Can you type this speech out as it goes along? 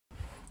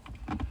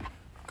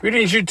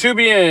Greetings,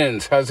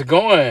 YouTubians. How's it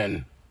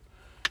going?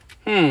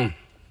 10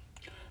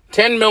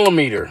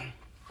 millimeter.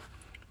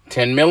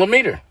 10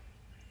 millimeter.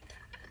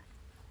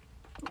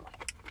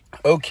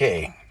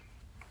 Okay.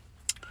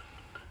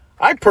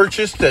 I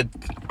purchased a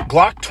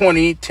Glock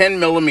 20 10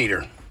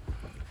 millimeter.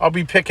 I'll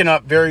be picking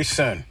up very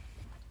soon.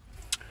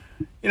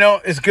 You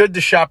know, it's good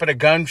to shop at a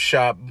gun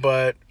shop,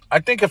 but I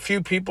think a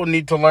few people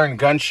need to learn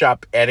gun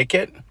shop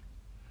etiquette.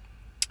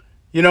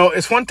 You know,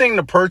 it's one thing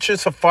to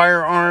purchase a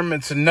firearm.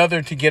 It's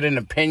another to get an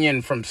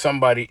opinion from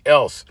somebody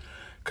else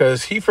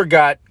because he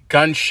forgot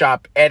gun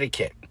shop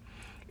etiquette.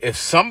 If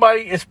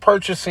somebody is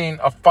purchasing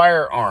a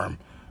firearm,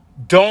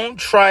 don't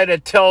try to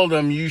tell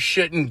them you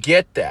shouldn't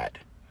get that.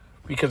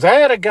 Because I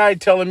had a guy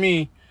telling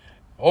me,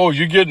 oh,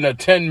 you're getting a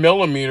 10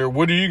 millimeter.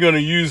 What are you going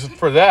to use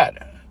for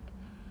that?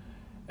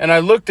 And I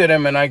looked at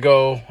him and I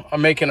go,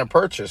 I'm making a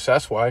purchase.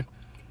 That's why.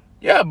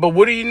 Yeah, but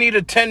what do you need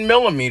a 10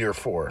 millimeter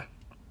for?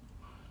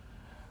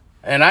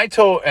 And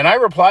I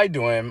replied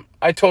to him,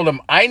 I told him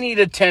I need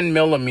a 10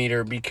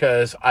 millimeter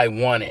because I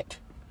want it.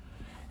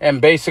 And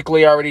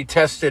basically I already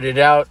tested it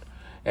out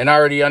and I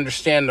already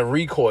understand the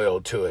recoil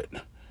to it.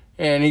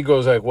 And he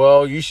goes like,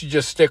 well, you should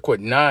just stick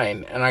with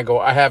 9. And I go,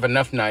 I have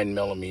enough 9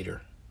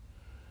 millimeter.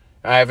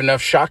 I have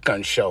enough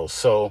shotgun shells.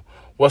 So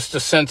what's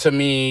the sense of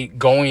me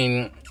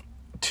going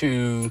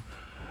to,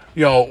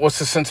 what's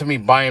the sense of me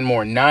buying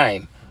more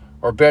 9?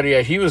 Or better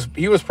yet, he was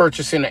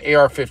purchasing an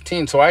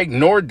AR-15. So I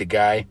ignored the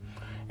guy.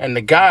 And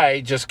the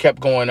guy just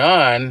kept going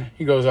on.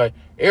 He goes like,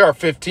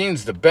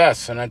 AR-15's the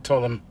best. And I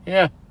told him,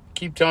 yeah,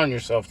 keep telling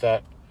yourself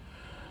that.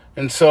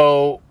 And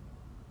so,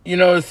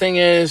 the thing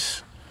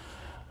is,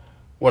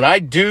 when I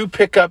do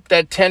pick up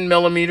that 10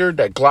 millimeter,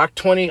 that Glock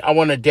 20, I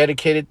want to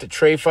dedicate it to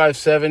Trey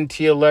 57,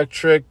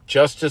 T-Electric,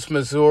 Justice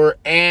Mazur,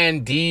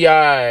 and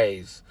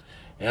DIs.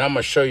 And I'm going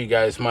to show you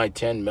guys my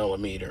 10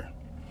 millimeter.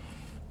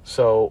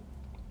 So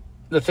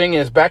the thing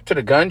is, back to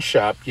the gun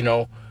shop,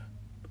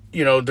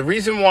 the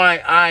reason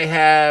why I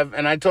have,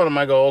 and I told him,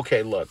 I go,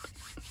 okay, look,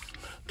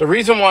 the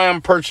reason why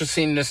I'm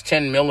purchasing this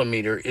 10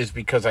 millimeter is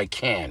because I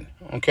can,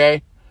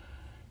 okay?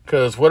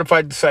 Because what if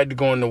I decide to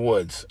go in the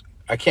woods?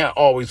 I can't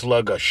always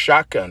lug a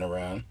shotgun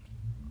around,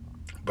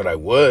 but I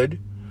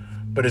would.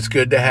 But it's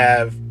good to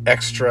have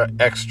extra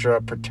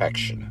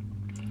protection.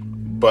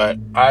 But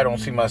I don't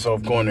see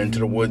myself going into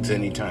the woods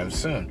anytime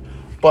soon.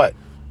 But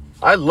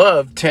I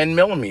love 10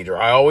 millimeter.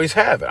 I always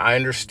have it. I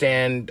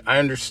understand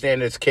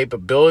its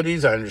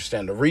capabilities. I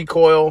understand the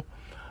recoil.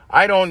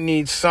 I don't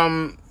need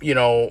some,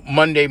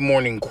 Monday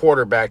morning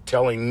quarterback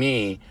telling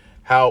me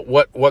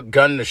what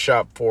gun to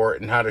shop for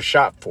and how to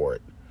shop for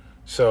it.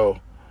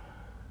 So,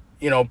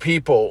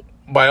 people,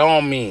 by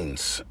all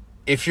means,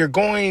 if you're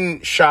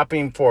going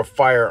shopping for a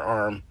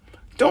firearm,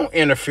 don't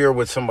interfere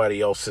with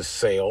somebody else's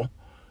sale.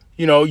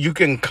 You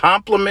can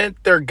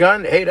compliment their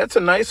gun. Hey, that's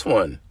a nice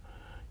one.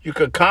 You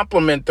could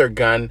compliment their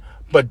gun,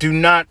 but do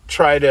not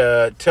try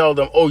to tell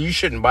them, oh, you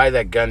shouldn't buy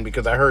that gun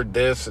because I heard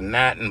this and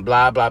that and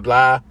blah, blah,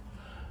 blah.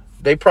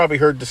 They probably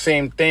heard the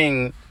same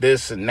thing,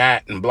 this and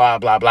that and blah,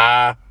 blah,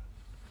 blah.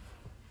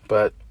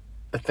 But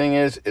the thing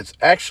is, it's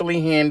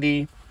actually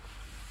handy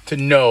to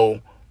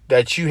know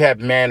that you have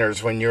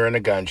manners when you're in a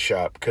gun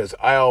shop, because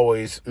I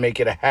always make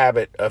it a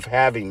habit of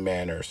having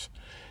manners.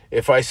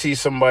 If I see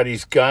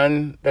somebody's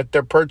gun that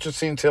they're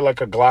purchasing, say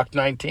like a Glock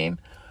 19,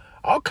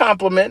 I'll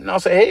compliment and I'll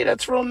say, hey,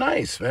 that's real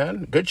nice,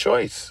 man. Good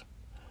choice.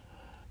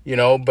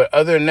 But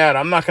other than that,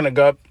 I'm not going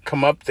to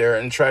come up there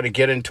and try to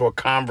get into a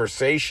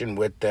conversation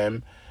with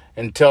them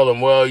and tell them,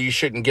 well, you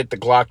shouldn't get the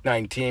Glock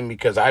 19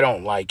 because I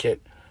don't like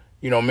it.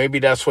 Maybe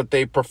that's what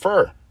they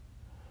prefer.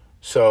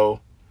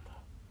 So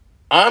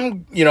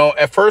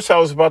at first I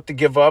was about to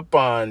give up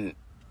on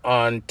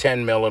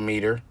 10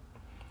 millimeter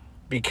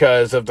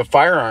because of the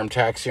firearm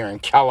tax here in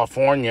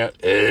California.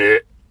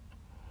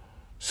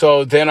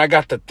 So then I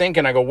got to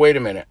thinking, I go, wait a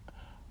minute.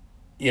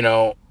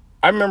 I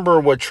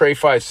remember what Trey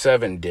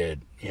 57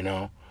 did,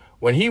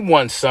 When he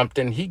wants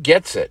something, he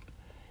gets it.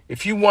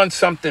 If you want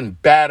something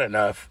bad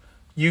enough,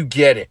 you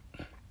get it.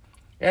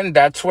 And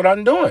that's what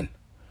I'm doing.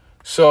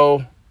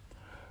 So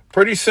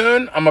pretty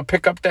soon, I'm going to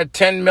pick up that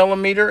 10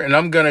 millimeter and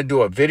I'm going to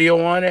do a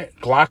video on it,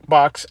 Glock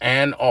box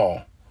and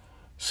all.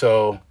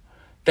 So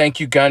thank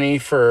you, Gunny,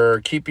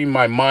 for keeping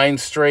my mind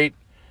straight.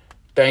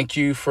 Thank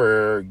you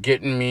for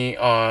getting me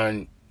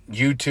on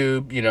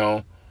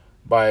YouTube,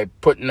 by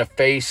putting a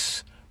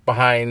face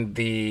behind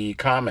the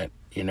comment,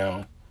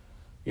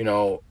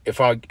 If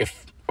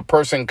a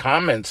person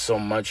comments so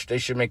much, they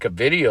should make a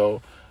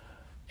video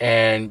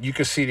and you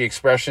can see the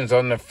expressions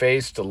on their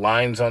face, the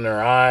lines on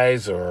their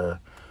eyes, or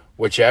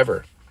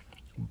whichever.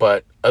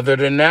 But other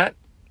than that,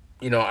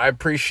 I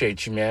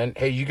appreciate you, man.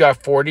 Hey, you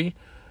got 40.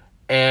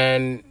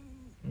 And,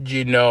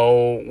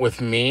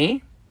 with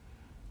me,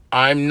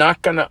 I'm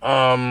not going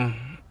to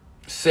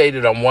say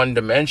that I'm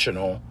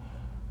one-dimensional.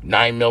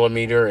 9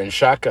 millimeter and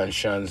shotgun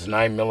shells,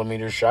 9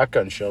 millimeter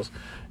shotgun shells.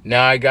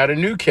 Now I got a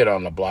new kid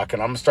on the block,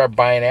 and I'm going to start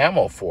buying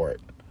ammo for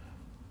it.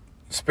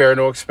 Spare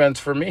no expense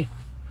for me.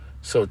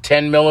 So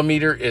 10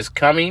 millimeter is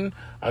coming.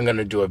 I'm going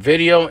to do a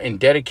video in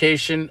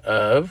dedication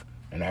of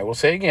And I will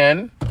say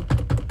again,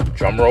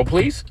 drum roll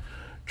please,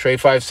 Trey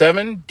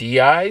 57,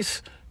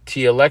 DIs,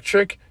 T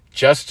Electric,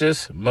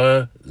 Justice,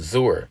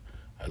 Missouri.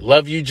 I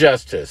love you,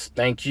 Justice.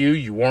 Thank you.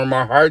 You warm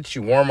our hearts.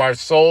 You warm our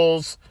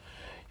souls.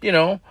 You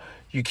know,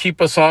 you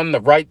keep us on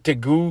the right to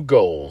go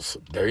goals.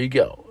 There you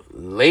go.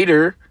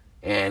 Later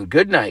and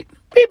good night.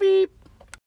 Beep, beep.